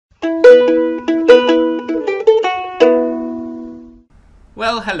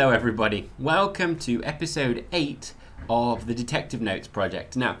Well, hello everybody. Welcome to episode 8 of the Detective Notes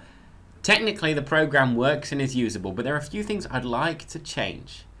project. Now, technically the program works and is usable, but there are a few things I'd like to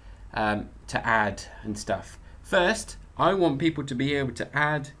change, to add and stuff. First, I want people to be able to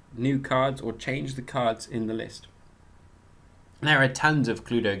add new cards or change the cards in the list. There are tons of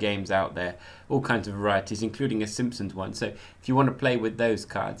Cluedo games out there, all kinds of varieties, including a Simpsons one. So if you want to play with those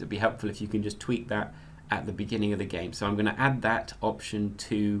cards, it'd be helpful if you can just tweak that at the beginning of the game. So I'm going to add that option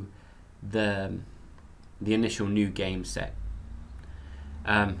to the initial new game set.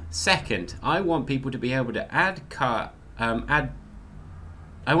 Second, I want people to be able to add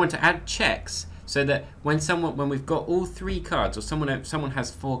checks so that when we've got all 3 cards, or someone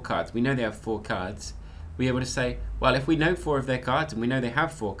has 4 cards, we know they have 4 cards, we're able to say, well, if we know 4 of their cards and we know they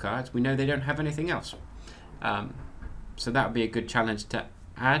have 4 cards, we know they don't have anything else. So that would be a good challenge to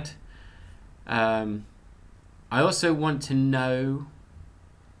add. I also want to know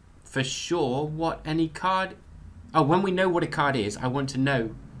for sure what any card... Oh, when we know what a card is, I want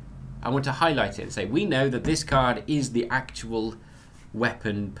to highlight it and say, we know that this card is the actual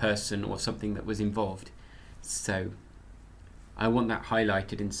weapon, person, or something that was involved. So I want that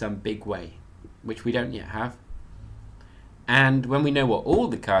highlighted in some big way, which we don't yet have. And when we know what all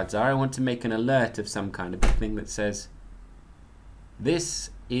the cards are, I want to make an alert of some kind of thing that says, this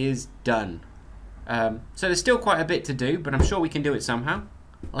is done. So there's still quite a bit to do, but I'm sure we can do it somehow.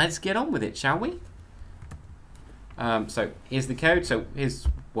 Let's get on with it, shall we? So here's the code. So here's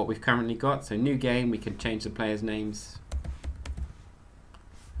what we've currently got. So new game, we can change the players' names.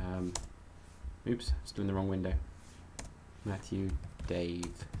 Oops, still in the wrong window. Matthew,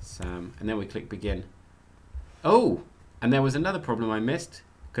 Dave, Sam, and then we click begin. Oh, and there was another problem I missed,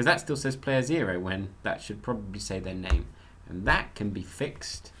 because that still says player 0 when that should probably say their name. And that can be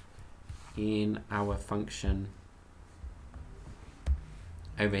fixed in our function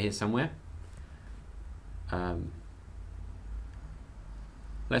over here somewhere.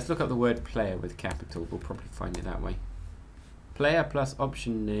 Let's look up the word player with capital. We'll probably find it that way. Player plus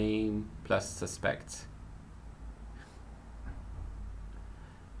option name plus suspect.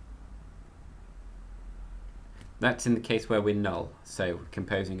 That's in the case where we're null. So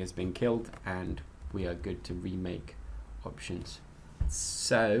composing has been killed and we are good to remake options.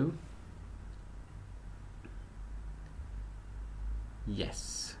 So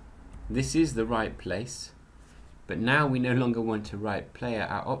yes, this is the right place, but now we no longer want to write player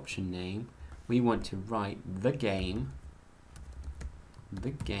at option name. We want to write the game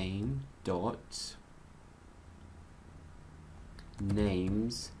dot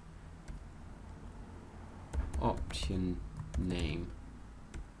names option name.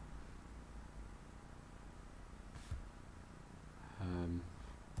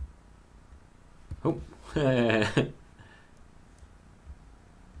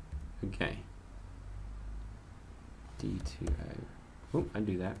 Okay. D2O. Oh,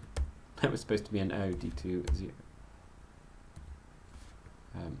 undo that. That was supposed to be an O. D2 0.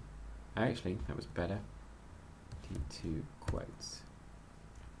 Actually, that was better. D2 quotes.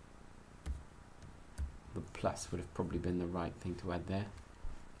 The plus would have probably been the right thing to add there.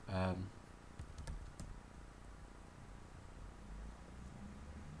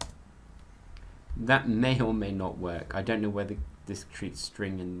 That may or may not work. I don't know whether this treats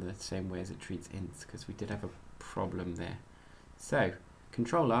string in the same way as it treats ints, because we did have a problem there. So,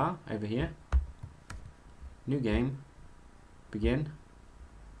 Control R over here. New game. Begin.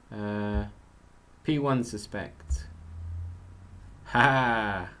 P1 suspect.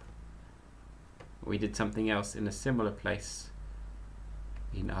 Ha! We did something else in a similar place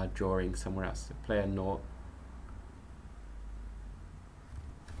in our drawing somewhere else. So player 0.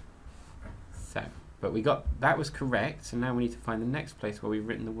 So, but we got that was correct. So now we need to find the next place where we've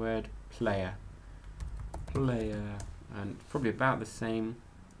written the word player. Player, and probably about the same.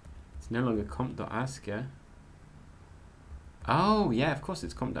 It's no longer comp.asker. Oh yeah, of course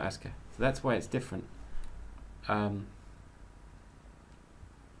it's comp.asker. So that's why it's different.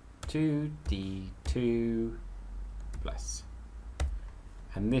 2D2 plus,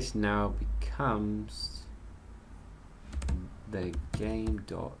 and this now becomes the game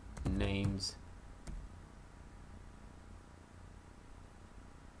dot names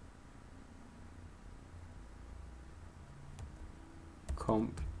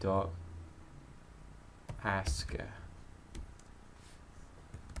comp.asker.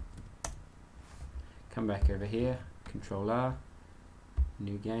 Come back over here, Control R,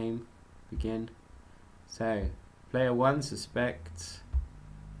 new game, begin. So player 1 suspects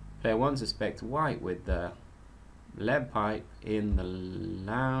white with the lead pipe in the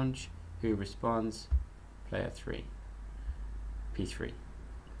lounge who responds, player 3, P3.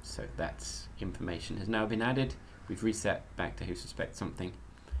 So that's information has now been added. We've reset back to who suspects something.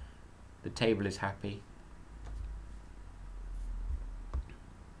 The table is happy.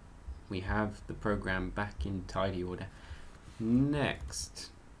 We have the program back in tidy order.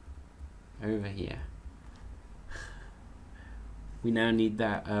 Next, over here, we now need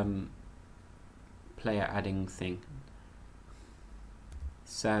that player adding thing.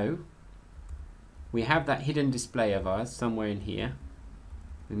 So we have that hidden display of ours somewhere in here.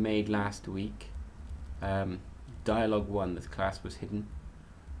 We made last week. Dialog 1, the class was hidden.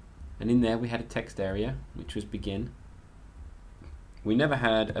 And in there we had a text area, which was begin. We never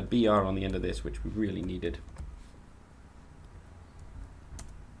had a BR on the end of this, which we really needed.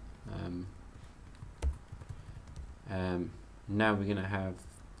 Now we're going to have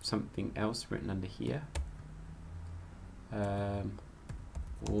something else written under here.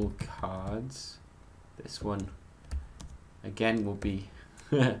 All cards. This one again will be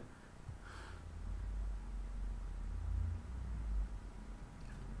a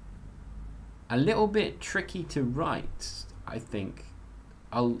little bit tricky to write, I think.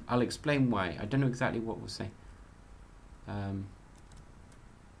 I'll explain why. I don't know exactly what we'll say.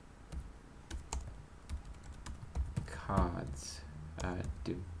 Cards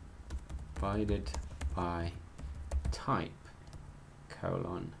divided by type,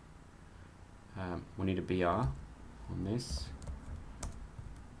 colon. We'll need a BR on this.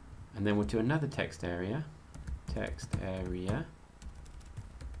 And then we'll do another text area. And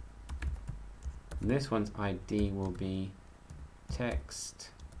this one's ID will be text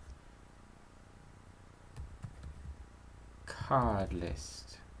card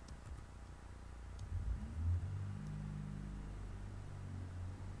list.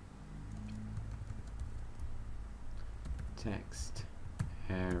 Text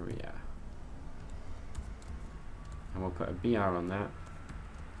area. And we'll put a BR on that.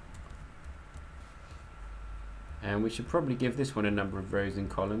 And we should probably give this one a number of rows and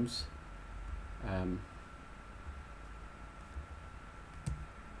columns.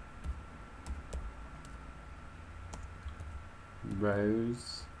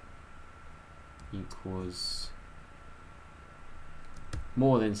 Rows equals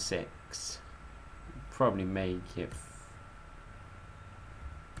more than 6. Probably make it,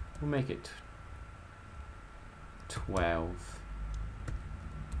 we'll make it 12.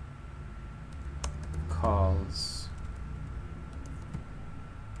 Calls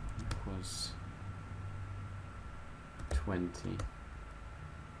equals 20.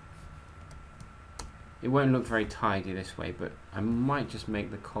 It won't look very tidy this way, but I might just make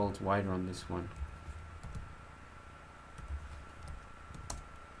the calls wider on this one.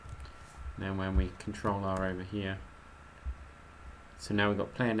 Then when we control R over here, so now we've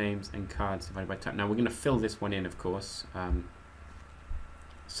got player names and cards divided by type. Now we're going to fill this one in, of course,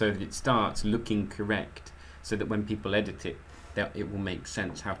 so that it starts looking correct, so that when people edit it, it will make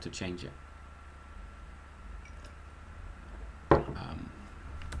sense how to change it.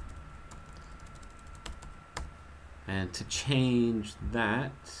 And to change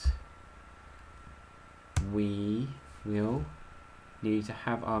that, we will need to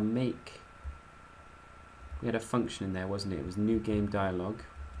have our make. We had a function in there, wasn't it? It was new game dialog.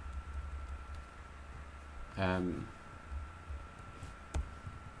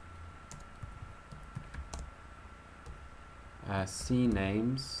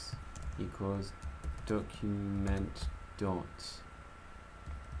 CNames equals document dot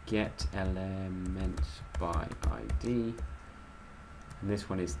get element by ID, and this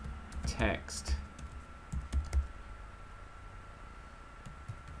one is text.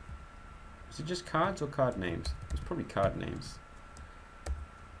 Is it just cards or card names? It's probably card names.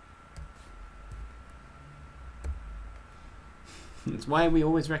 It's why we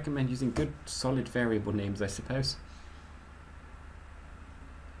always recommend using good solid variable names, I suppose.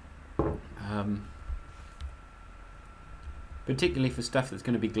 Particularly for stuff that's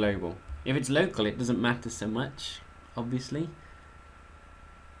going to be global. If it's local, it doesn't matter so much, obviously.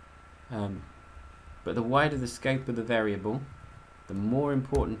 But the wider the scope of the variable, the more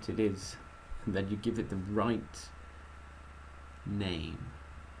important it is that you give it the right name.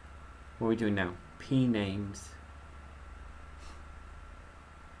 What are we doing now? P names.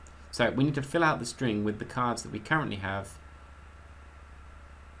 So we need to fill out the string with the cards that we currently have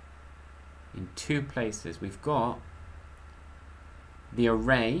in 2 places. We've got the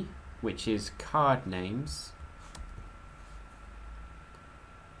array, which is card names,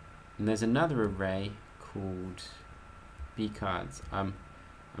 and there's another array called bcards. I'm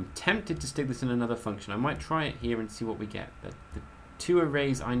tempted to stick this in another function. I might try it here and see what we get. The two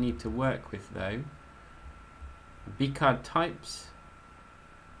arrays I need to work with though. Bcard types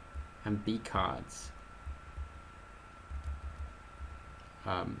and bcards.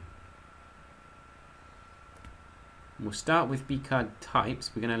 We'll start with bcard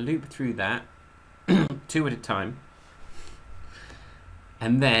types. We're going to loop through that two at a time,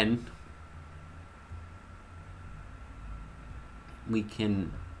 and then we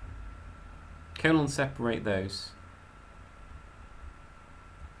can colon separate those,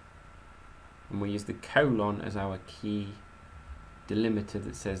 and we'll use the colon as our key delimiter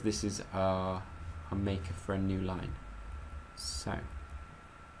that says this is our maker for a new line. So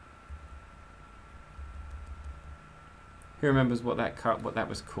who remembers what that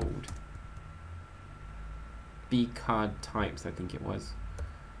was called? Bcard types, I think it was.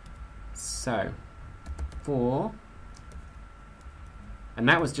 So for, and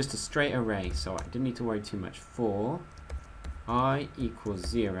that was just a straight array, so I didn't need to worry too much. For I equals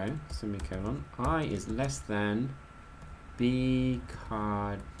 0, semicolon, I is less than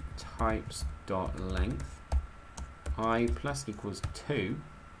bcard types dot length, I plus equals 2.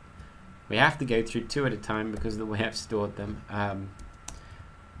 We have to go through two at a time because of the way I've stored them.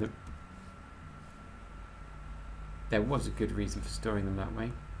 There was a good reason for storing them that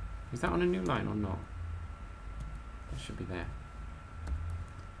way. Is that on a new line or not? That should be there.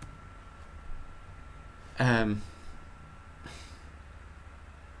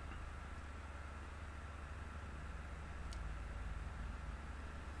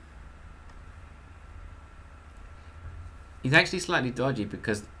 It's actually slightly dodgy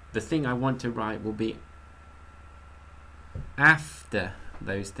because the thing I want to write will be after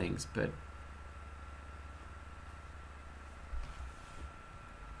those things, but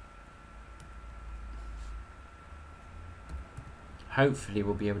hopefully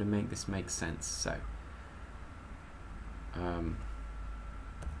we'll be able to make this make sense. So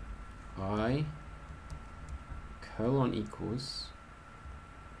I colon equals,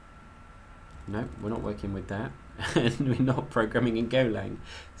 no, we're not working with that. And we're not programming in Golang,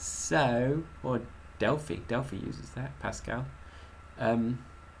 so, or Delphi uses that, Pascal.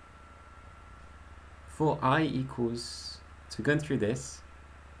 For I equals, so going through this,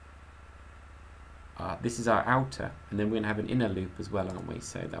 this is our outer, and then we're going to have an inner loop as well, aren't we?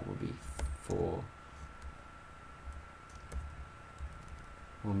 So that will be for,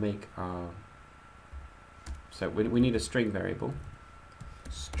 we'll make our, so we need a string variable,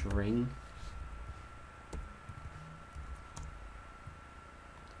 string,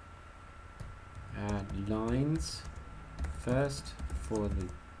 add lines first for the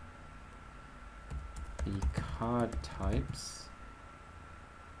card types,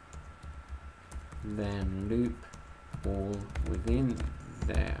 then loop all within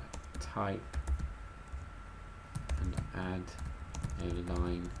their type and add a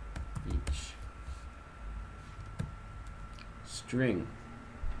line each. String.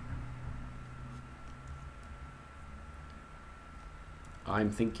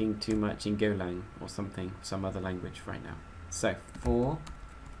 I'm thinking too much in Golang or something, some other language right now. So for,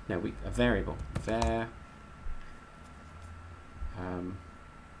 no, a variable, var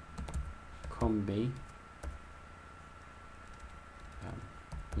combi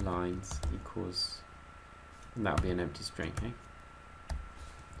lines equals, and that'll be an empty string, okay?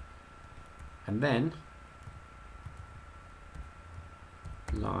 And then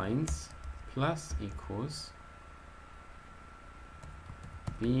lines plus equals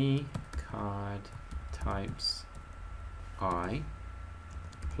bcard types I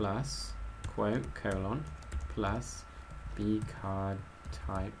plus quote colon plus bcard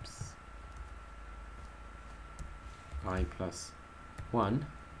types I plus 1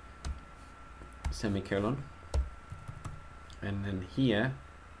 semicolon, and then here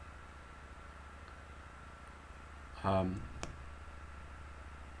oh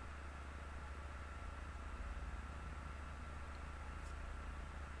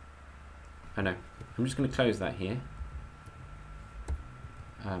no, I'm just going to close that here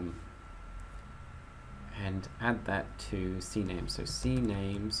and add that to cnames. So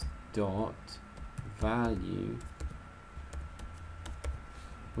cnames dot value.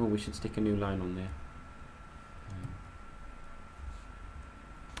 Oh, we should stick a new line on there.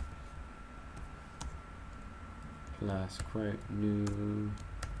 Plus quote new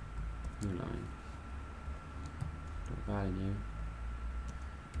line dot value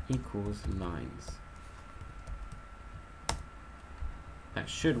equals lines. That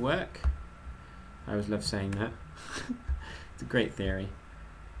should work. I always love saying that. It's a great theory.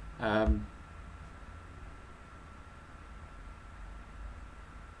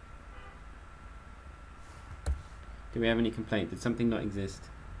 Do we have any complaint? Did something not exist?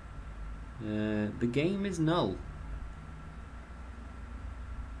 The game is null.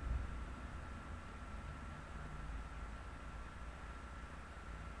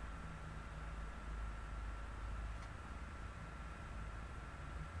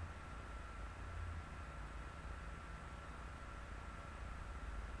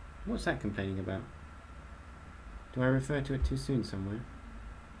 What's that complaining about? Do I refer to it too soon somewhere?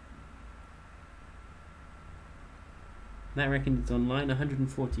 That reckons it's on line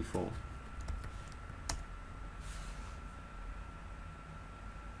 144.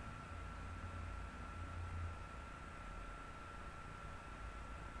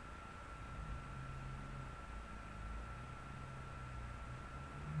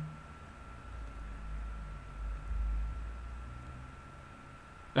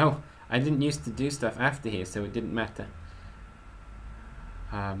 Oh, I didn't used to do stuff after here, so it didn't matter.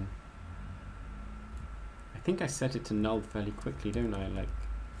 I think I set it to null fairly quickly, don't I? Like,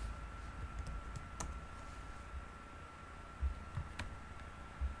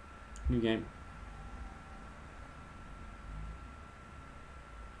 new game.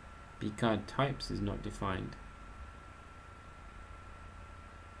 B card types is not defined.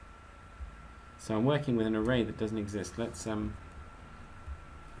 So I'm working with an array that doesn't exist. Let's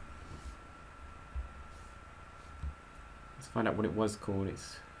find out what it was called.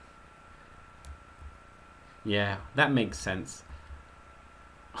 It's, yeah, that makes sense.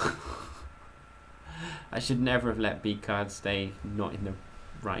 I should never have let B card stay not in the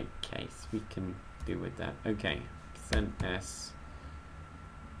right case. We can do with that. Okay, %s.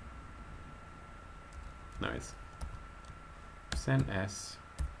 No, it's %s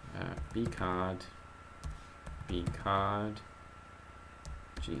B card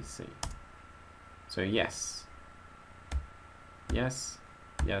GC. So yes. Yes,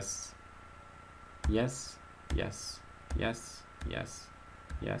 yes, yes, yes, yes, yes,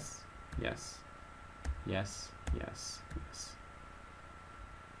 yes, yes, yes, yes, yes.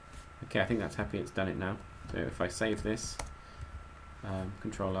 Okay, I think that's happy it's done it now. So if I save this,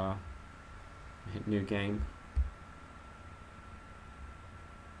 Control R, hit new game.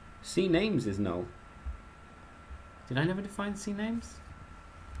 C names is null. Did I never define C names?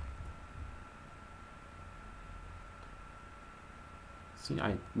 See,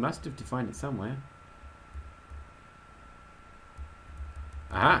 I must have defined it somewhere.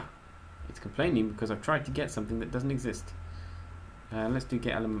 Aha! It's complaining because I've tried to get something that doesn't exist. Let's do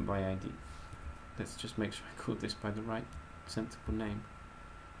get element by ID. Let's just make sure I called this by the right sensible name.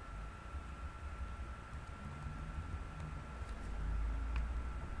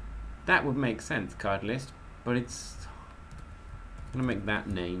 That would make sense, card list, but it's... I'm going to make that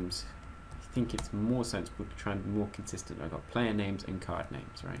names. I think it's more sensible to try and be more consistent. I've got player names and card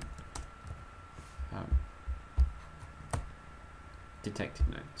names, right? Detective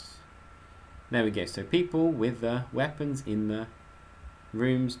notes. There we go. So people with the weapons in the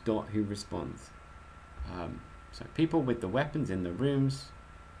rooms dot who responds. So people with the weapons in the rooms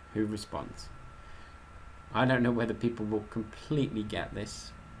who responds. I don't know whether people will completely get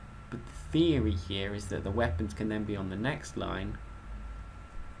this, but the theory here is that the weapons can then be on the next line.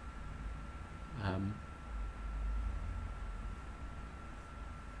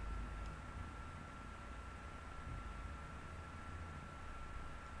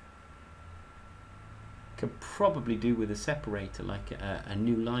 Could probably do with a separator, like a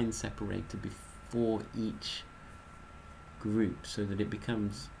new line separator before each group, so that it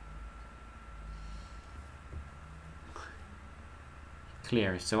becomes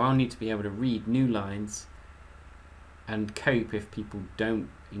clearer. So I'll need to be able to read new lines and cope if people don't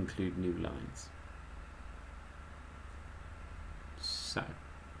include new lines. So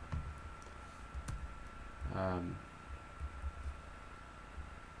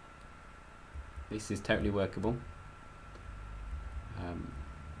this is totally workable.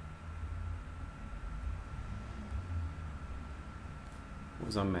 What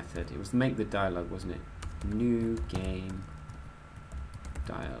was our method? It was make the dialogue, wasn't it? New game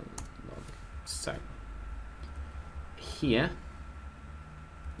dialogue. So here,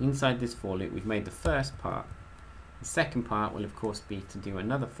 inside this for loop, we've made the first part. The second part will of course be to do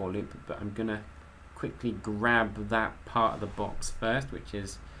another for loop, but I'm gonna quickly grab that part of the box first, which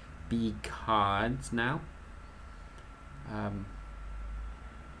is B cards now. So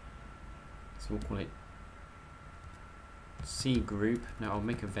we'll call it C group. Now I'll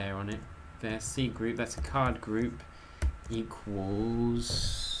make a var on it. Var C group, that's a card group,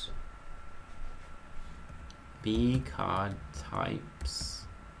 equals B card types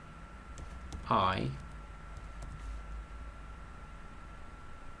I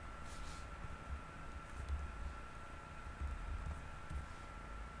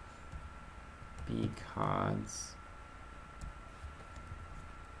B cards.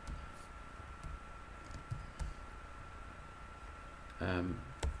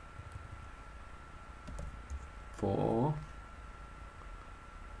 For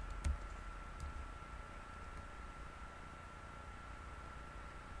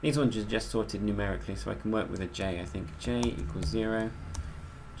these ones are just sorted numerically, so I can work with a J. I think J equals 0.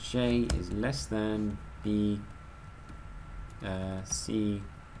 J is less than B C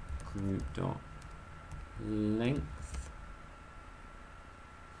group dot length.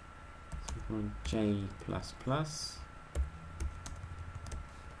 So we're on J plus plus.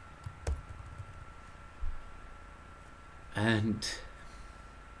 And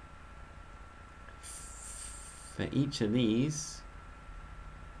for each of these,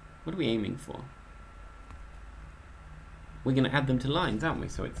 what are we aiming for? We're going to add them to lines, aren't we?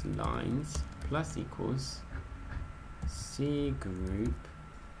 So it's lines plus equals C group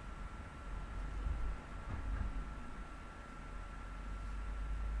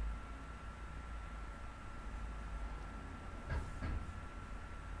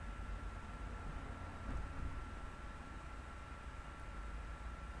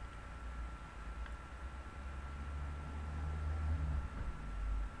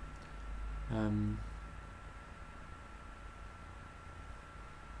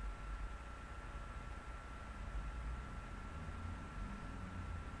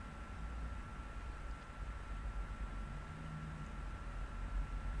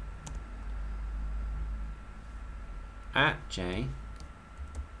at J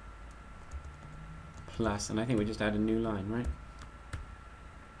plus, and I think we just add a new line, right?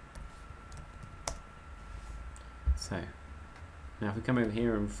 So now if we come over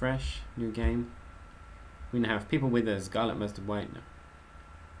here and refresh, new game, we now have people with a scarlet, mustard, white. No.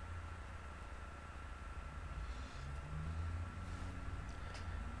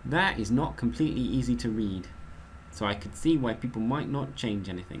 That is not completely easy to read, so I could see why people might not change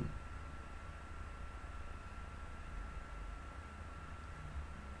anything.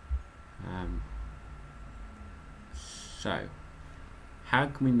 So, how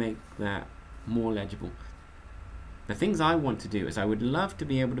can we make that more legible? The things I want to do is I would love to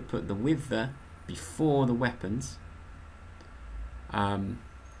be able to put the with the before the weapons, and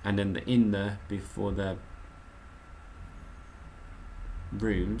then the in the before the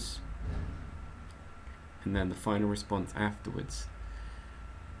rooms, and then the final response afterwards.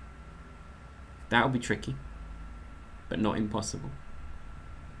 That'll be tricky, but not impossible.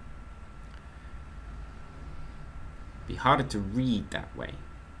 Be harder to read that way,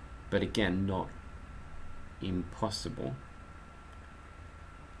 but again, not impossible.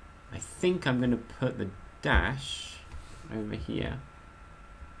 I think I'm going to put the dash over here,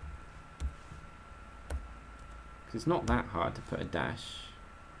 because it's not that hard to put a dash.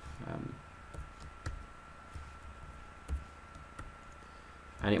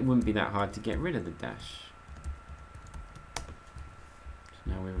 And it wouldn't be that hard to get rid of the dash. So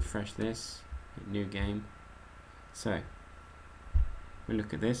now we refresh this, hit new game. So we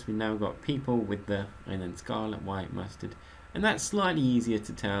look at this, we've now got people with the, and then scarlet, white, mustard, and that's slightly easier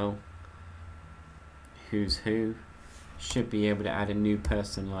to tell who's who. Should be able to add a new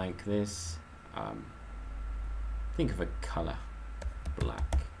person like this. Think of a color,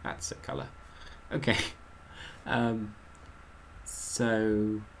 black, that's a color. Okay,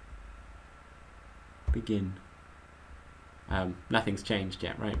 so begin. Nothing's changed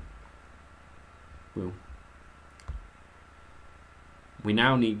yet, right? We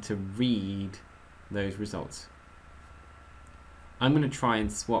now need to read those results. I'm going to try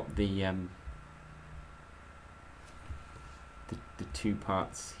and swap the two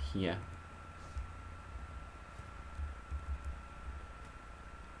parts here.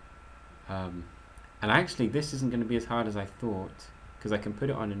 And actually this isn't going to be as hard as I thought, because I can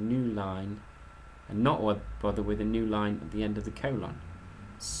put it on a new line and not bother with a new line at the end of the colon.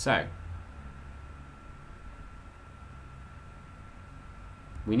 So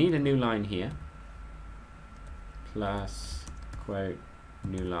we need a new line here, plus quote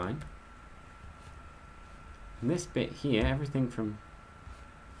new line. And this bit here, everything from,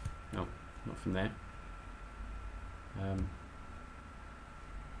 no, not from there.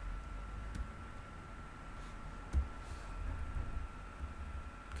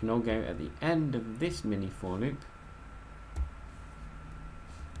 Can all go at the end of this mini for loop.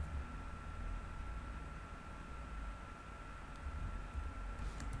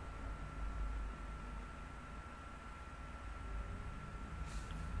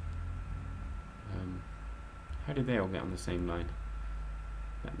 How did they all get on the same line?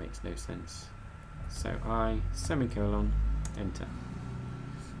 That makes no sense. So I, semicolon, enter.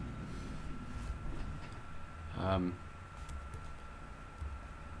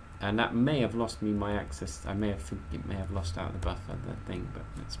 And that may have lost me my access. It may have lost out the buffer, the thing, but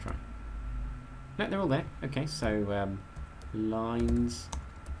let's try. No, they're all there. Okay, so lines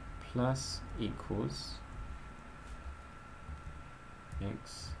plus equals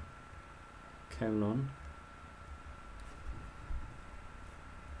x colon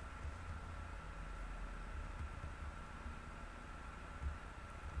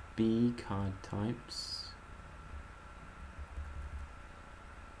B card types.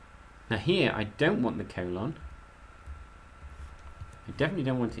 Now here I don't want the colon. I definitely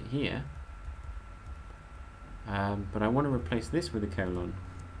don't want it here. But I want to replace this with a colon.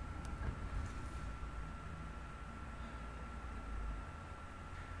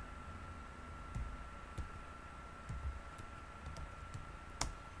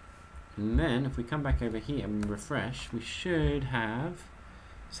 And then if we come back over here and refresh, we should have,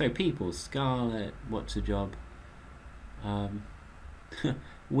 so people, Scarlet, what's a job,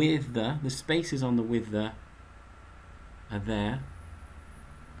 with the spaces on the with the are there.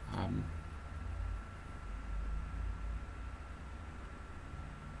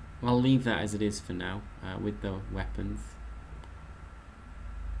 I'll leave that as it is for now, with the weapons.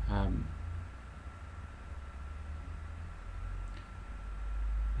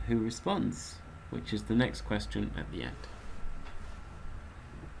 Who responds? Which is the next question at the end.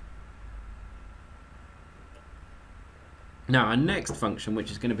 Now our next function,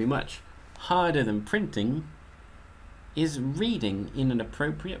 which is going to be much harder than printing, is reading in an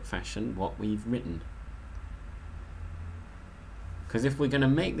appropriate fashion what we've written. Because if we're going to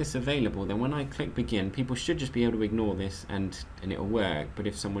make this available, then when I click begin, people should just be able to ignore this and it'll work. But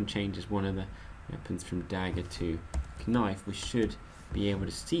if someone changes one of the weapons from dagger to knife, we should be able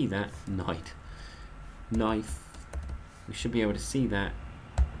to see that. Knife. We should be able to see that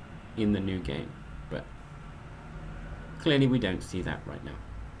in the new game. But clearly we don't see that right now.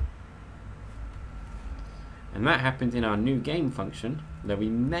 And that happens in our new game function, though we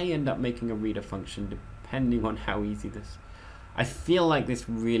may end up making a reader function depending on how easy this. I feel like this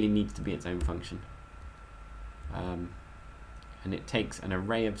really needs to be its own function. And it takes an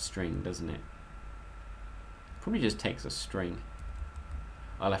array of string, doesn't it? Probably just takes a string.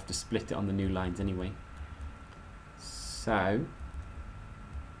 I'll have to split it on the new lines anyway. So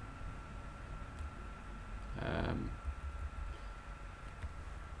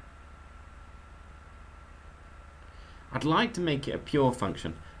I'd like to make it a pure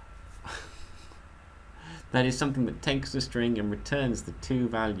function. That is something that takes the string and returns the two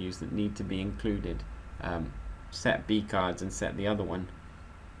values that need to be included. Set B cards and set the other one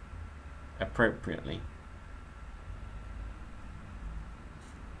appropriately.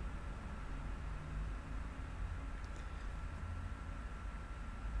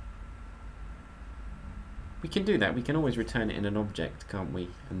 We can do that. We can always return it in an object, can't we?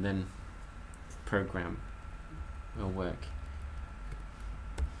 And then program will work.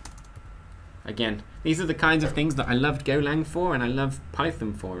 Again, these are the kinds of things that I loved Golang for and I love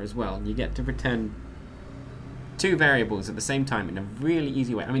Python for as well. You get to return two variables at the same time in a really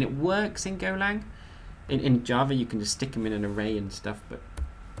easy way. I mean, it works in Golang. In Java, you can just stick them in an array and stuff. But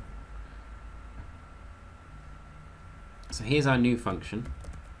so here's our new function.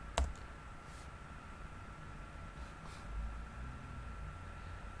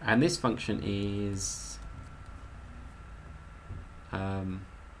 And this function is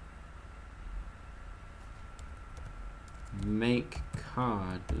make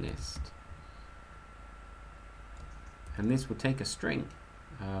card list, and this will take a string.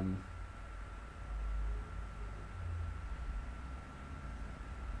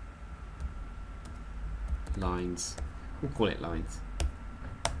 Lines, we'll call it lines,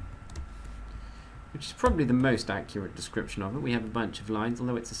 which is probably the most accurate description of it. We have a bunch of lines,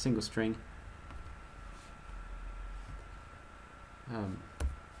 although it's a single string.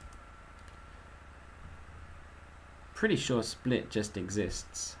 Pretty sure split just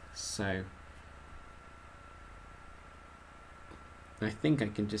exists, so I think I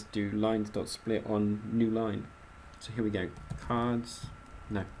can just do lines.split on new line. So here we go. Cards,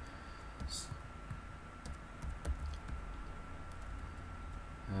 no.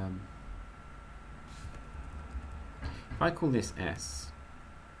 If I call this S,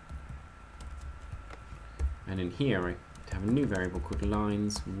 and in here I have a new variable called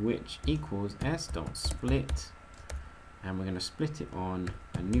lines, which equals s.split, and we're going to split it on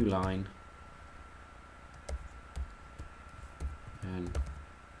a new line, and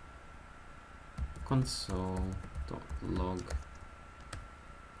console.log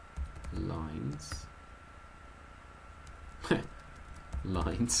lines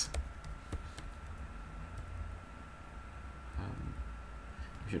lines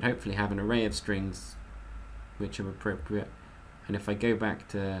we should hopefully have an array of strings which are appropriate. And if I go back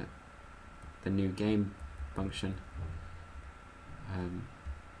to the new game function,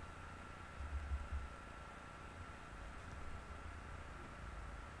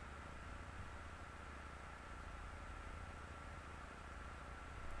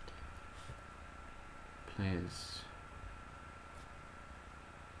 players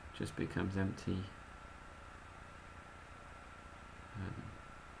just becomes empty.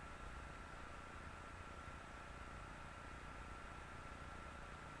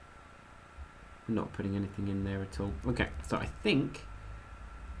 I'm not putting anything in there at all. Okay, so I think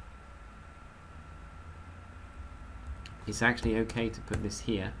it's actually okay to put this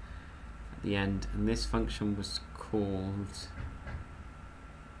here at the end, and this function was called,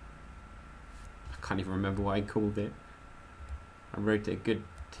 I can't even remember what I called it. I wrote it a good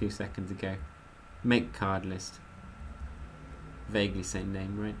 2 seconds ago. Make card list. Vaguely same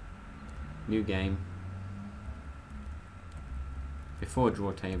name, right? New game. Before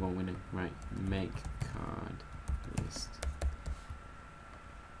draw table winning, right? Make card list.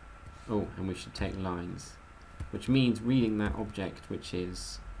 Oh, and we should take lines, which means reading that object, which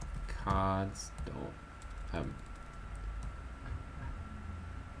is cards dot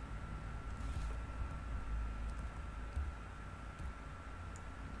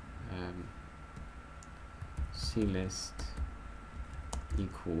clist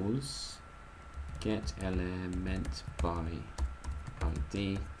equals get element by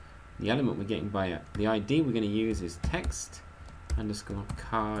ID. The element we're getting by the ID we're going to use is text underscore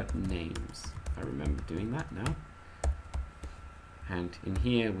card names. I remember doing that now. And in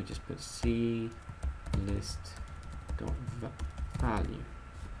here we just put C list dot value.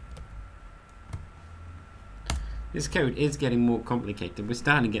 This code is getting more complicated. We're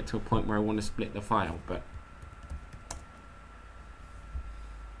starting to get to a point where I want to split the file, but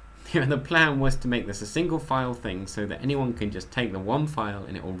the plan was to make this a single file thing so that anyone can just take the one file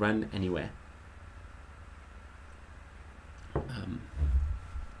and it will run anywhere. Come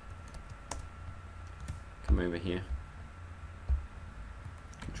over here,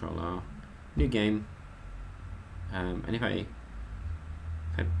 Control R, new game, and if I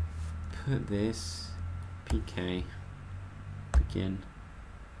put this PK begin,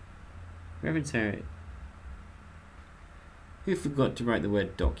 reference area. Who forgot to write the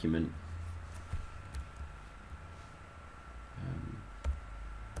word document?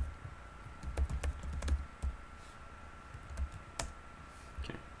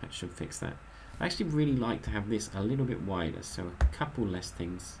 Okay, that should fix that. I actually really like to have this a little bit wider, so a couple less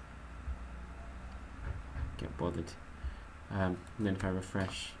things get bothered. And then if I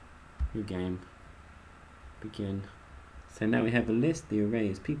refresh, new game, begin. So now we have a list. The array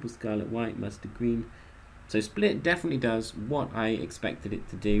is people, scarlet, white, mustard, green. So split definitely does what I expected it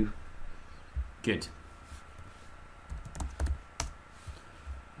to do. Good.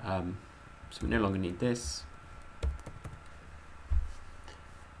 So we no longer need this.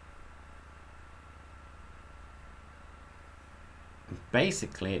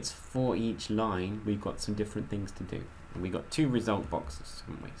 Basically, it's for each line we've got some different things to do. And we got 2 result boxes,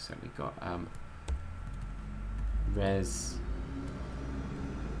 haven't we? So we got res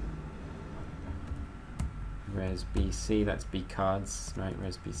BC, that's B cards, right?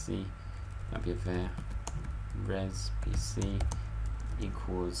 Res BC, that'd be a var. Res BC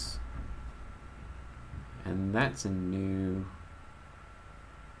equals, and that's a new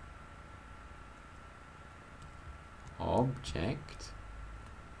object.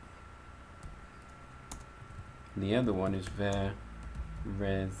 And the other one is var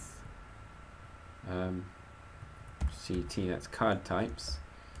res CT, that's card types,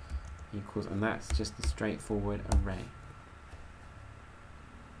 equals, and that's just a straightforward array.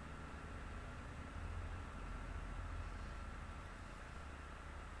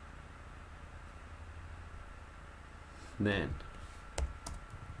 Then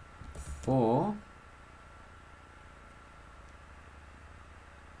for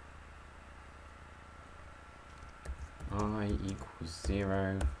I equals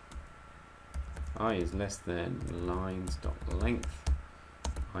 0, I is less than lines dot length,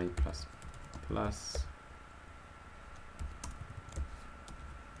 I plus plus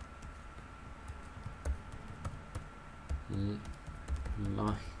line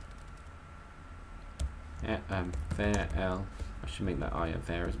var L. I should make that I a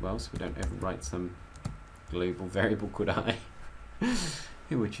var as well, so we don't overwrite some global variable called I.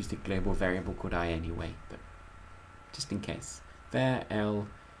 Who would choose a global variable called I anyway? But just in case, var L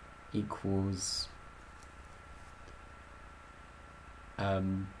equals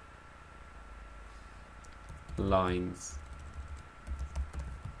lines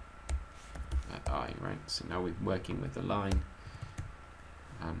I, right? So now we're working with the line.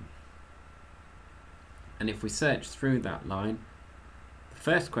 And if we search through that line, the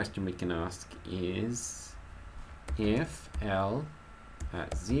first question we can ask is if L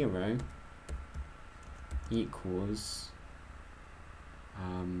at 0 equals,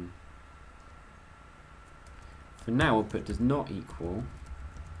 for now we'll put does not equal,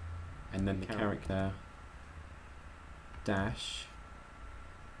 and then the character dash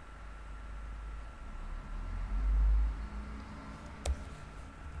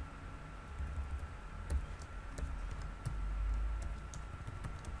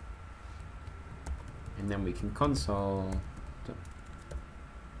and then we can console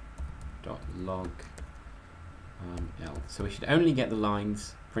dot log L. So we should only get the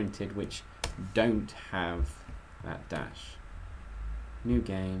lines printed which don't have that dash. New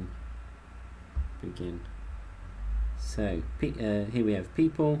game, begin. So here we have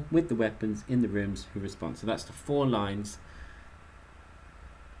people with the weapons in the rooms who respond. So that's the 4 lines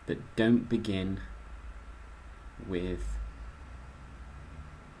that don't begin with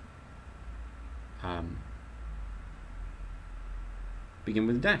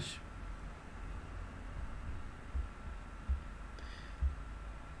a dash.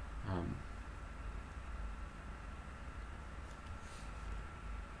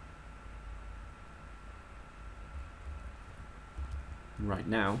 Right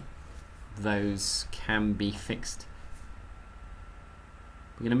now, those can be fixed.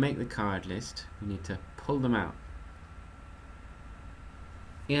 We're going to make the card list. We need to pull them out.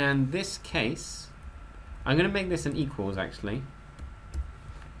 In this case, I'm going to make this an equals actually,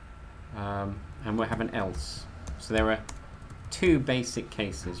 and we'll have an else. So there are 2 basic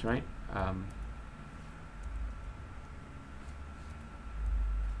cases, right?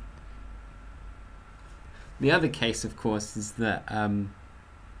 The other case, of course, is that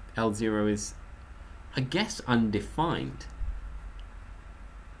L0 is, I guess, undefined.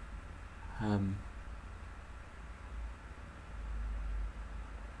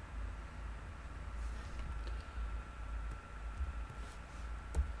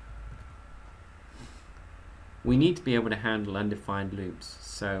 We need to be able to handle undefined loops,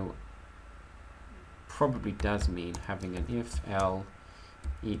 so probably does mean having an if L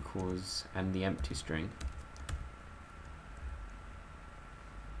equals and the empty string.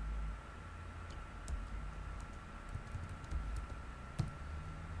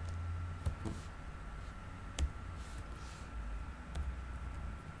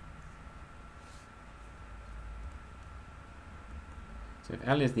 So if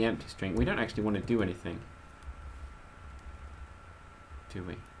L is the empty string, we don't actually want to do anything, do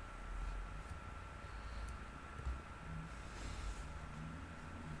we?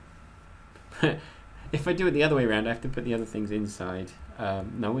 If I do it the other way around, I have to put the other things inside.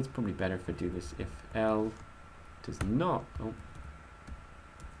 No, it's probably better if I do this. If L does not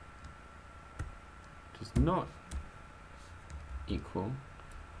equal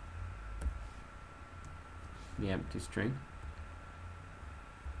the empty string,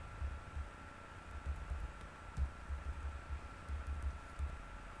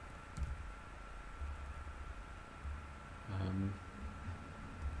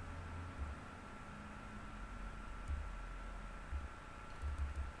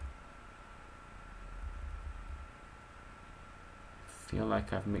 feel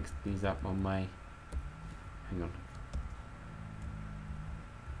like I've mixed these up on my, hang on.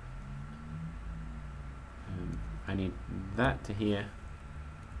 I need that to here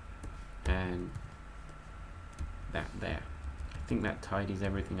and that there. I think that tidies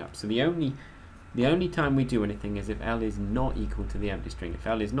everything up. So the only time we do anything is if L is not equal to the empty string. If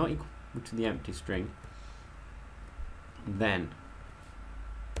L is not equal to the empty string, then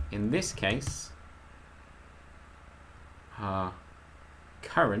in this case our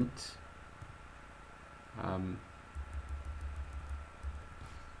current no,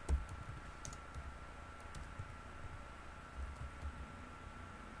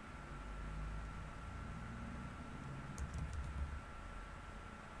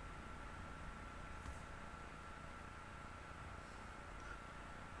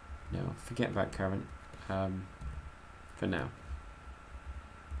 forget about current for now.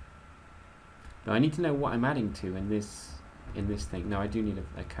 Now I need to know what I'm adding to in this thing. No, I do need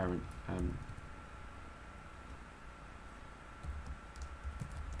a current.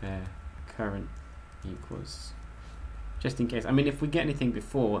 There, current equals, just in case. I mean, if we get anything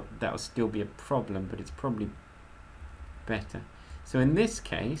before, that'll still be a problem, but it's probably better. So in this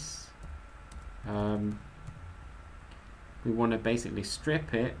case, we want to basically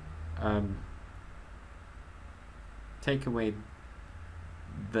strip it, take away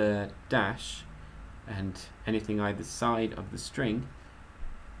the dash, and anything either side of the string.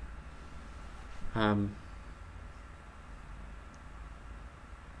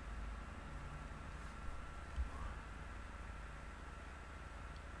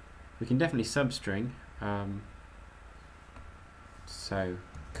 We can definitely substring. So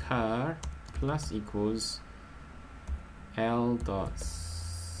char plus equals L dot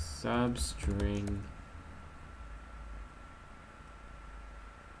substring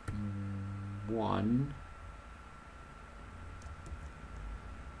 1 .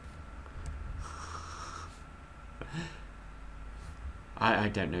 I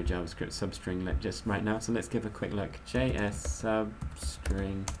don't know JavaScript substring just right now, so let's give a quick look. JS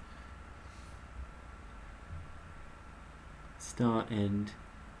substring start end.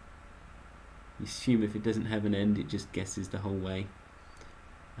 You assume if it doesn't have an end, it just guesses the whole way.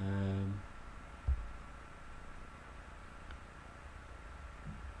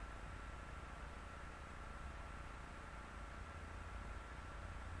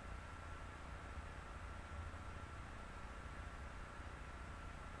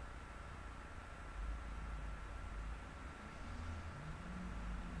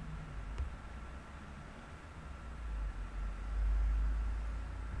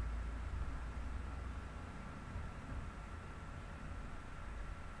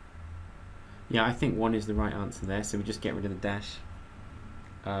 Yeah, I think 1 is the right answer there, so we just get rid of the dash.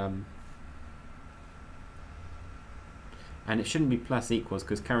 And it shouldn't be plus equals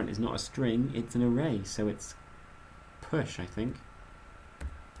because current is not a string, it's an array, so it's push, I think.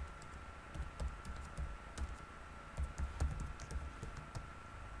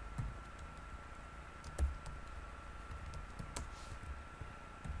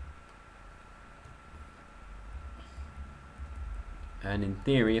 And in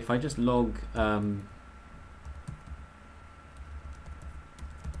theory, if I just log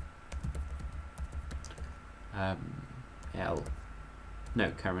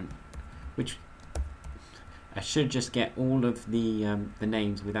current, which I should just get all of the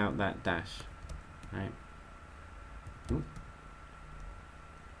names without that dash, right? Ooh.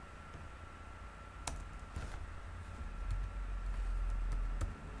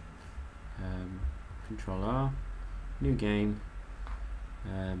 Control R, new game.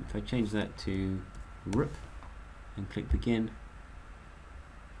 If I change that to RIP and click begin,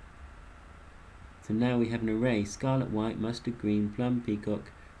 so now we have an array: scarlet, white, mustard, green, plum,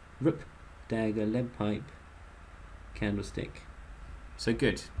 peacock, RIP, dagger, lead pipe, candlestick. So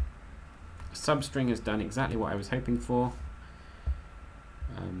good. Substring has done exactly what I was hoping for.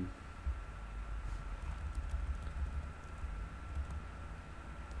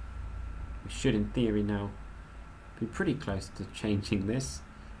 We should, in theory, now be pretty close to changing this.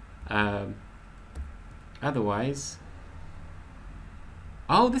 Otherwise,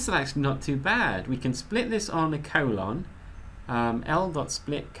 oh, this is actually not too bad. We can split this on a colon. L dot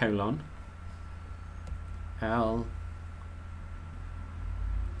split colon L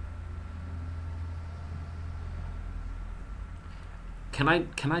Can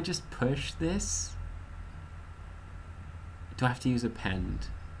I just push this? Do I have to use append?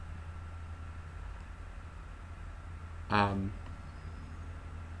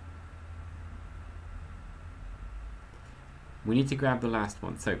 We need to grab the last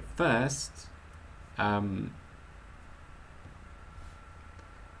one. So first,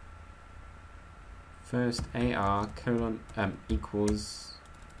 first AR colon equals,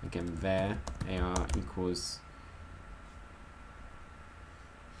 again var AR equals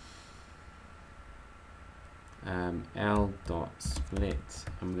L dot split.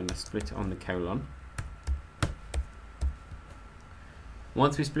 I'm going to split it on the colon.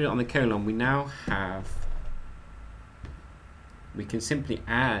 Once we split it on the colon, we now have, we can simply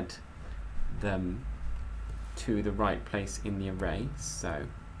add them to the right place in the array. So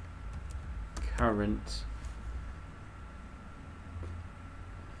current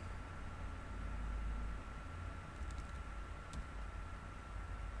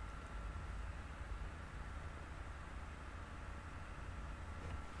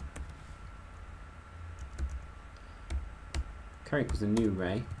equals a new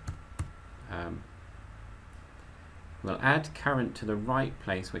array. We'll add current to the right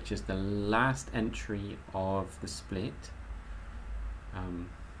place, which is the last entry of the split.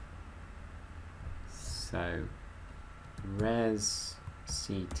 So res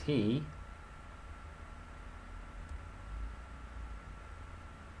ct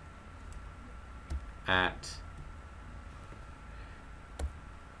at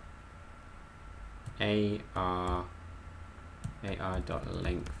ar dot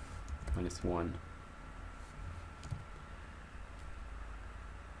length minus 1.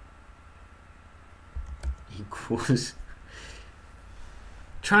 equals...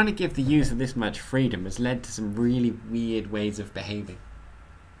 Trying to give the user this much freedom has led to some really weird ways of behaving.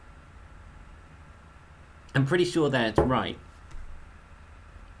 I'm pretty sure that's right.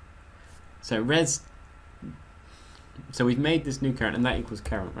 So we've made this new current, and that equals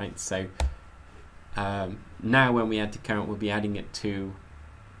current, right? So now when we add to current, we'll be adding it to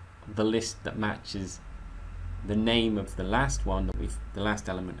the list that matches the name of the last one, the last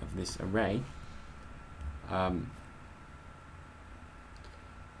element of this array. But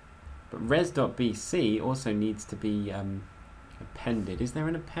res.bc also needs to be appended. Is there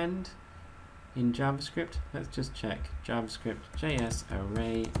an append in JavaScript? Let's just check. JavaScript JS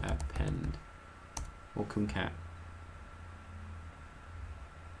array append or concat.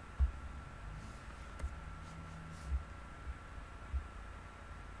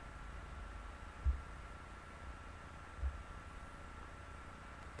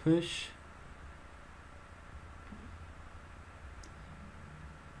 Push.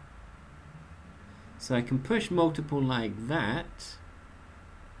 So I can push multiple like that.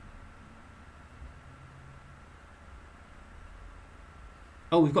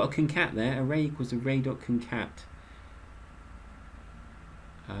 Oh, we've got a concat there. Array equals array.concat.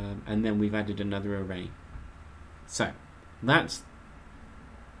 And then we've added another array. So that's...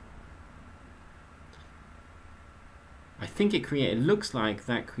 I think it looks like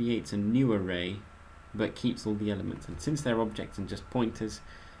that creates a new array, but keeps all the elements. And since they're objects and just pointers,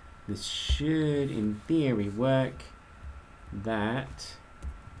 this should, in theory, work that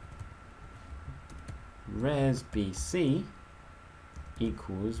resbc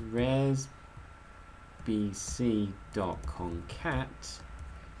equals resbc.concat,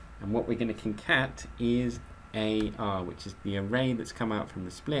 and what we're going to concat is AR, which is the array that's come out from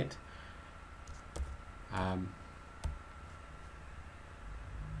the split.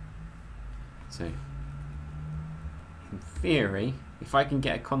 So, in theory, if I can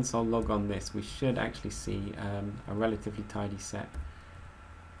get a console log on this, we should actually see a relatively tidy set.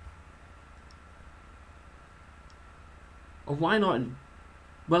 Or why not?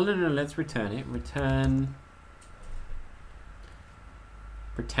 Well, no, let's return it. Pretend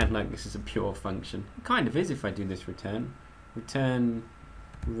like this is a pure function. It kind of is if I do this return. Return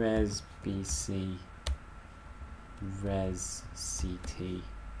resbc resct.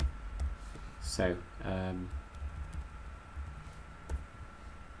 So,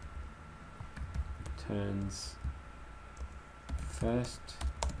 returns first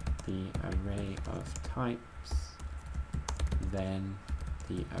the array of types, then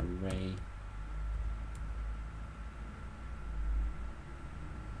the array.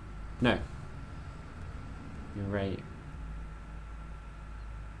 No. The array.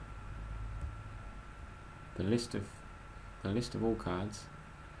 The list of all cards.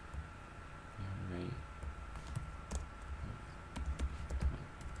 The array of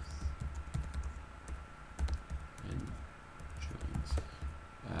types and joins.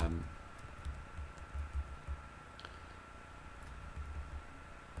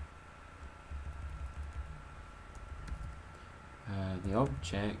 The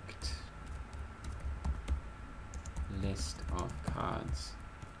object list of cards.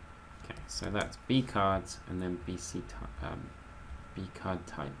 Okay, so that's B cards and then B card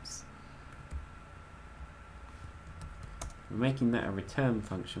types. We're making that a return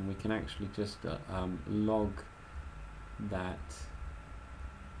function. We can actually just log that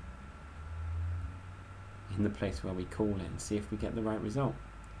in the place where we call it and see if we get the right result.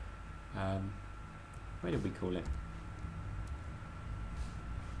 Where did we call it?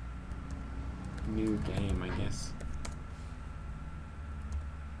 New game, I guess.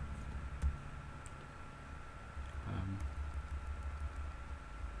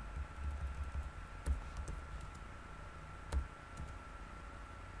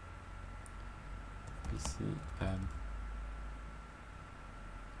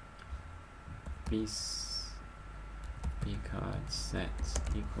 B card set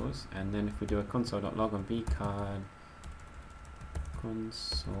equals, and then if we do a console.log on B card,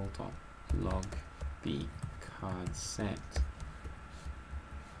 console.log B card set,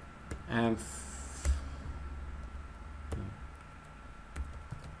 and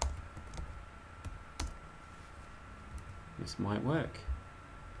this might work.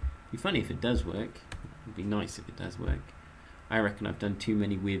 It'd be funny if it does work. It'd be nice if it does work. I reckon I've done too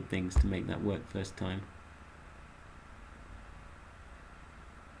many weird things to make that work first time.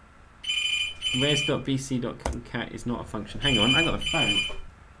 res.bc.concat is not a function. Hang on, I got a phone.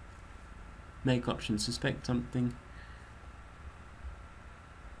 Make option, suspect something.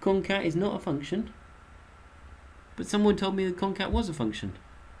 Concat is not a function. But someone told me that concat was a function.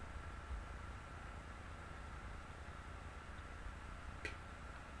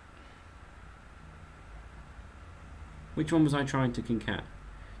 Which one was I trying to concat?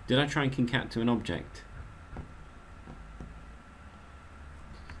 Did I try and concat to an object?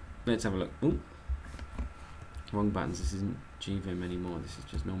 Let's have a look. Ooh. Wrong buttons. This isn't GVim anymore. This is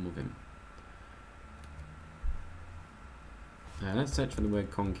just normal Vim. Let's search for the word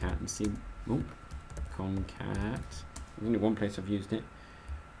concat and see. Ooh. Concat. There's only one place I've used it.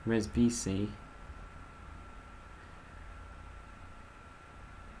 Res BC.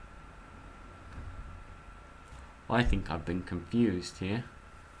 I think I've been confused here.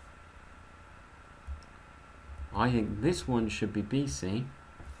 I think this one should be BC.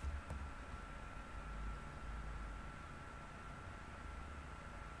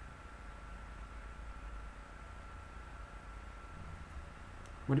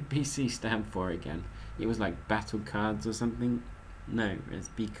 What did BC stand for again? It was like battle cards or something? No, it's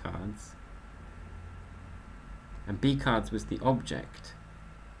B cards. And B cards was the object.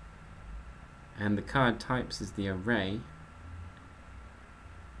 And the card types is the array.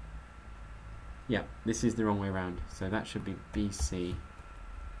 Yeah, this is the wrong way around. So that should be BC.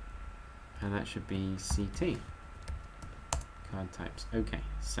 And that should be CT. Card types. Okay,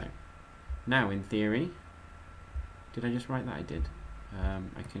 so now in theory, did I just write that? I did.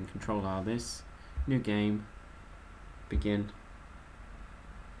 I can control R this. New game. Begin.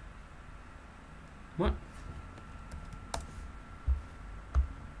 What?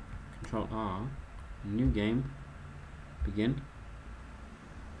 Control R. New game. Begin.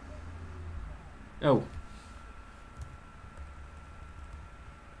 Oh.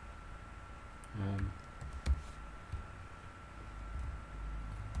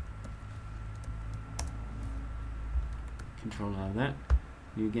 Control R that.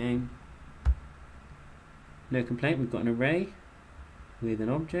 New game. No complaint, we've got an array with an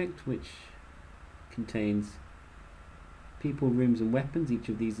object which contains people, rooms and weapons. Each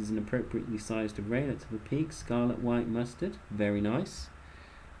of these is an appropriately sized array. Let's have a peek. Scarlet, white, mustard. Very nice.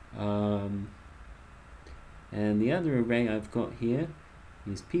 And the other array I've got here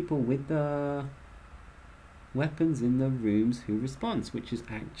is people with the weapons in the rooms who responds, which is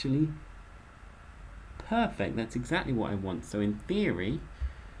actually perfect. That's exactly what I want. So in theory,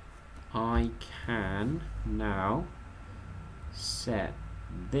 I can now set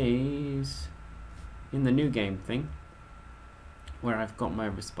these in the new game thing where I've got my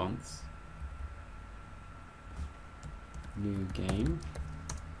response. New game.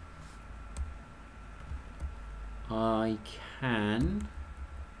 I can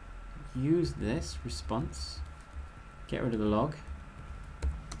use this response, get rid of the log,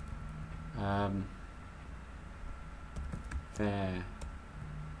 there,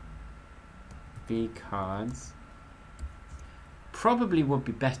 B cards, probably would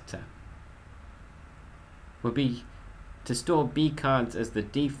be better, would be to store B cards as the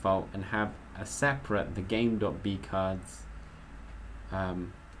default and have a separate the game.b cards,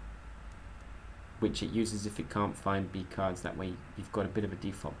 which it uses if it can't find B cards. That way you've got a bit of a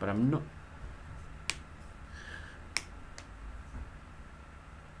default, but I'm not.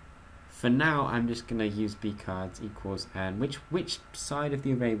 For now, I'm just going to use B cards equals, and which side of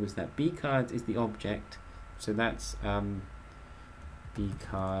the array was that? B cards is the object, so that's B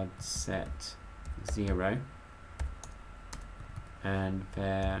card set 0, and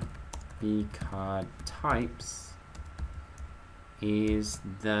their B card types is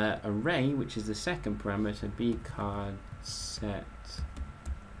the array, which is the second parameter, B card set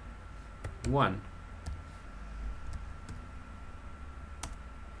 1.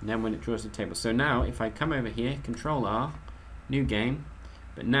 And then when it draws the table. So now if I come over here, Control R, new game,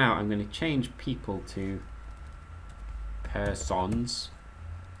 but now I'm going to change people to persons,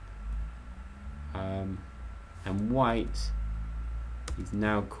 and white is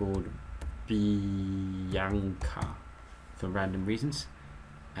now called Bianca for random reasons.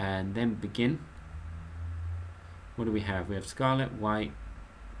 And then begin. What do we have? We have scarlet, white,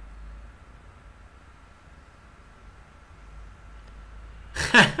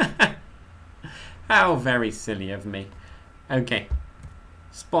 how very silly of me. Okay,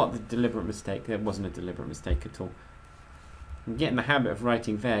 spot the deliberate mistake. There wasn't a deliberate mistake at all. And get in the habit of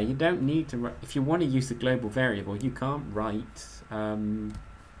writing there. You don't need to write, if you want to use the global variable, you can't write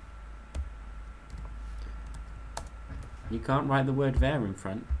you can't write the word var in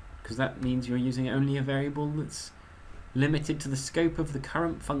front, because that means you're using only a variable that's limited to the scope of the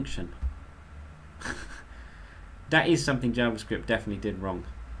current function. That is something JavaScript definitely did wrong.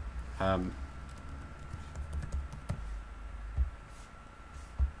 I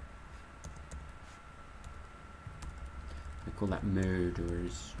call that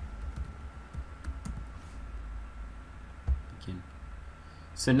murderers. Begin.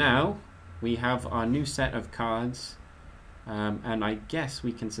 So now we have our new set of cards And I guess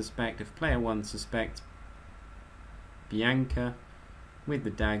we can suspect, if player 1 suspects Bianca with the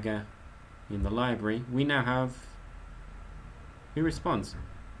dagger in the library, we now have... Who responds?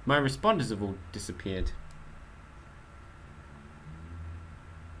 My responders have all disappeared.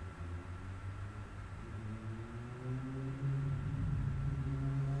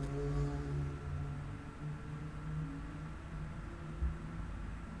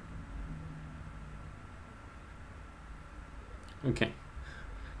 Okay,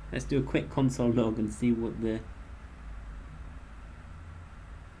 let's do a quick console log and see what the...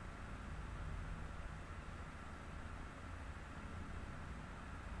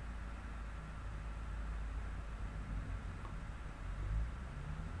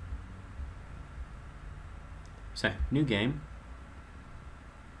 So, new game.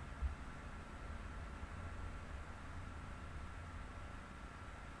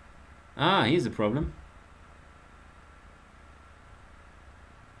 Ah, here's a problem.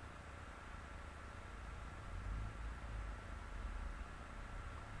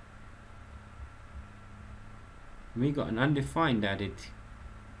 We got an undefined added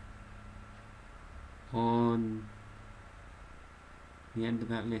on the end of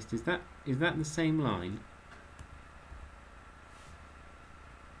that list. Is that the same line?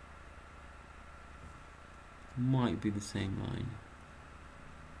 Might be the same line.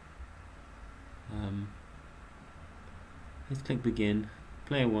 Let's click begin.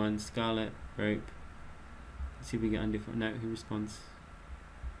 Player 1, Scarlet, rope. Let's see if we get undefined. No, who responds?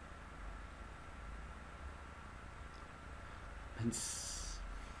 And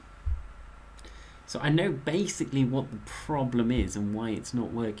so I know basically what the problem is and why it's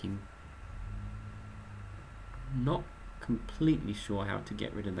not working. Not completely sure how to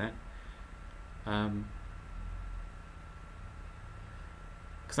get rid of that.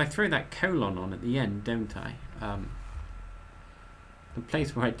 Because I throw that colon on at the end, don't I? The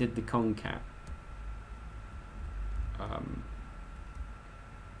place where I did the concat. I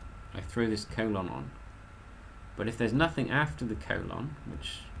throw this colon on. But if there's nothing after the colon,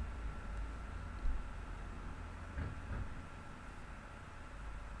 which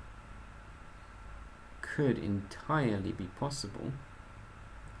could entirely be possible,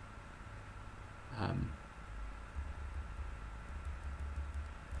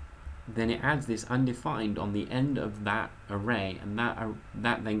 then it adds this undefined on the end of that array, and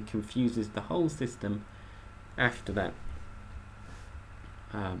that then confuses the whole system after that.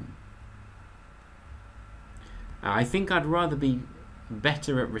 I think I'd rather be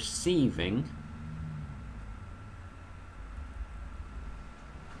better at receiving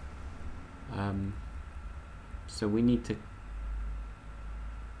so we need to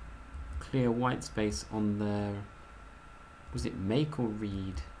clear white space on the, was it make or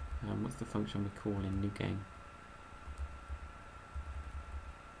read? What's the function we call in new game?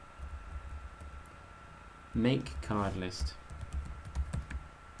 Make card list.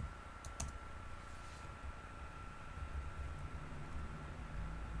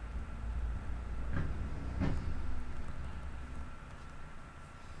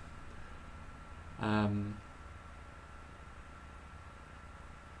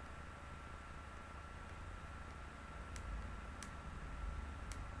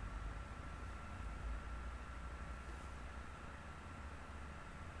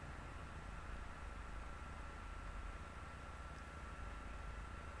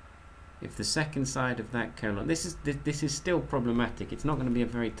 If the second side of that colon, this is still problematic. It's not going to be a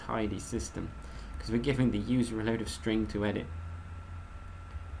very tidy system because we're giving the user a load of string to edit.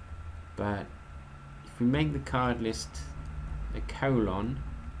 But if we make the card list a colon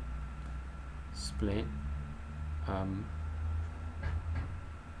split,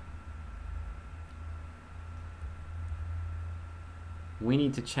 we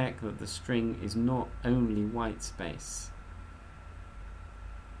need to check that the string is not only white space.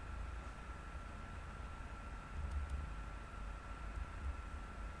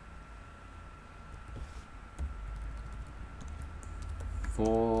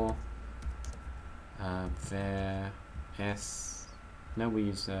 For var s, now we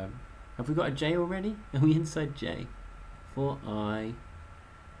use, have we got a j already? Are we inside j? For I,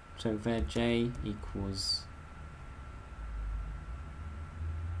 so var j equals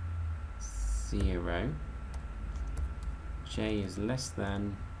 0, j is less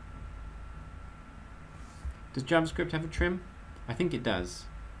than, does JavaScript have a trim? I think it does,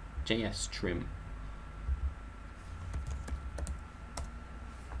 JS trim.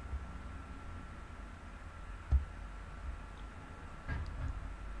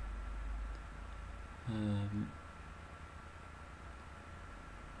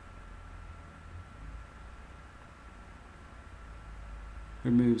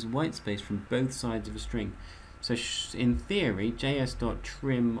 removes white space from both sides of a string. So in theory,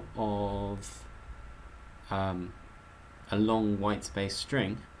 js.trim of a long white space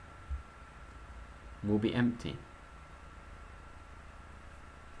string will be empty.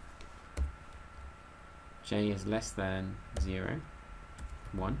 J is less than 0,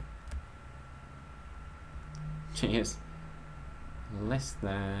 1. J is less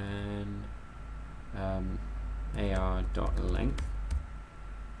than ar.length,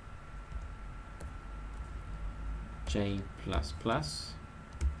 J++,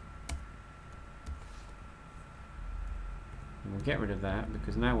 and we'll get rid of that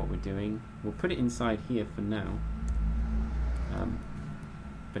because now what we're doing, we'll put it inside here for now,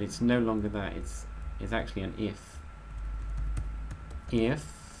 but it's no longer that, it's actually an if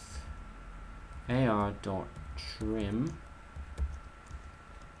ar.trim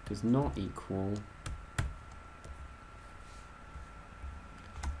does not equal,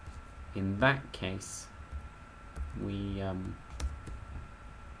 in that case we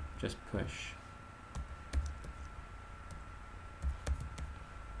just push.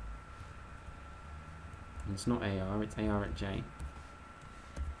 And it's not AR, it's AR at J.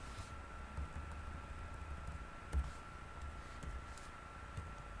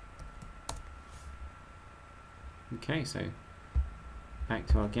 Okay, so back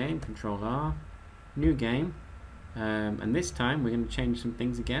to our game, Control R, new game, and this time we're going to change some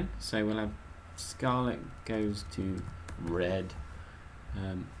things again. So we'll have Scarlet goes to red,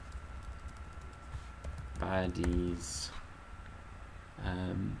 baddies,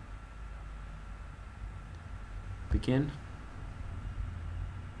 begin.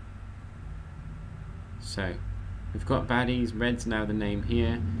 So we've got baddies, red's now the name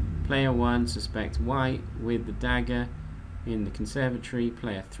here. Player 1 suspects white with the dagger in the conservatory.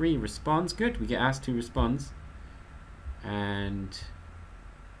 Player 3 responds. Good, we get asked who responds. And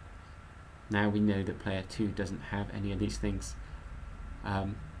now we know that player 2 doesn't have any of these things.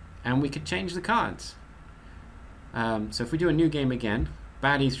 And we could change the cards. So if we do a new game again,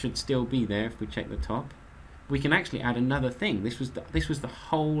 baddies should still be there if we check the top. We can actually add another thing. This was the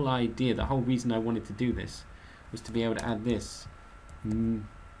whole idea, the whole reason I wanted to do this, was to be able to add this.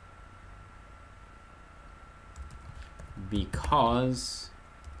 Because,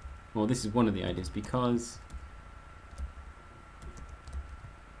 well, this is one of the ideas, because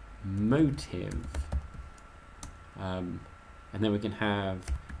motive, and then we can have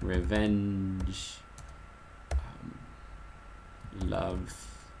revenge, love,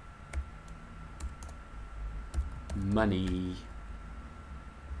 money.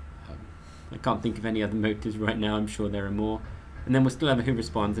 I can't think of any other motives right now, I'm sure there are more. And then we'll still have a who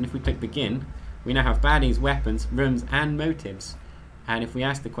responds, and if we click begin, we now have baddies, weapons, rooms, and motives. And if we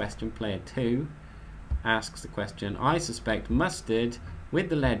ask the question, player 2 asks the question, I suspect mustard with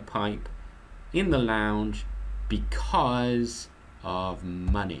the lead pipe in the lounge because of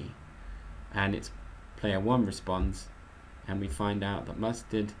money. And it's player 1 responds, and we find out that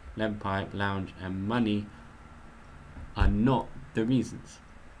mustard, lead pipe, lounge, and money are not the reasons.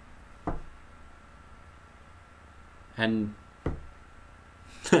 And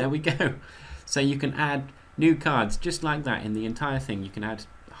there we go. So you can add new cards just like that in the entire thing. You can add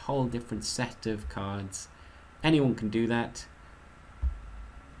a whole different set of cards. Anyone can do that.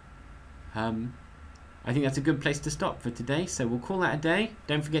 I think that's a good place to stop for today. So we'll call that a day.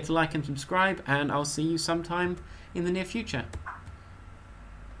 Don't forget to like and subscribe, and I'll see you sometime in the near future.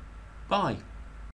 Bye.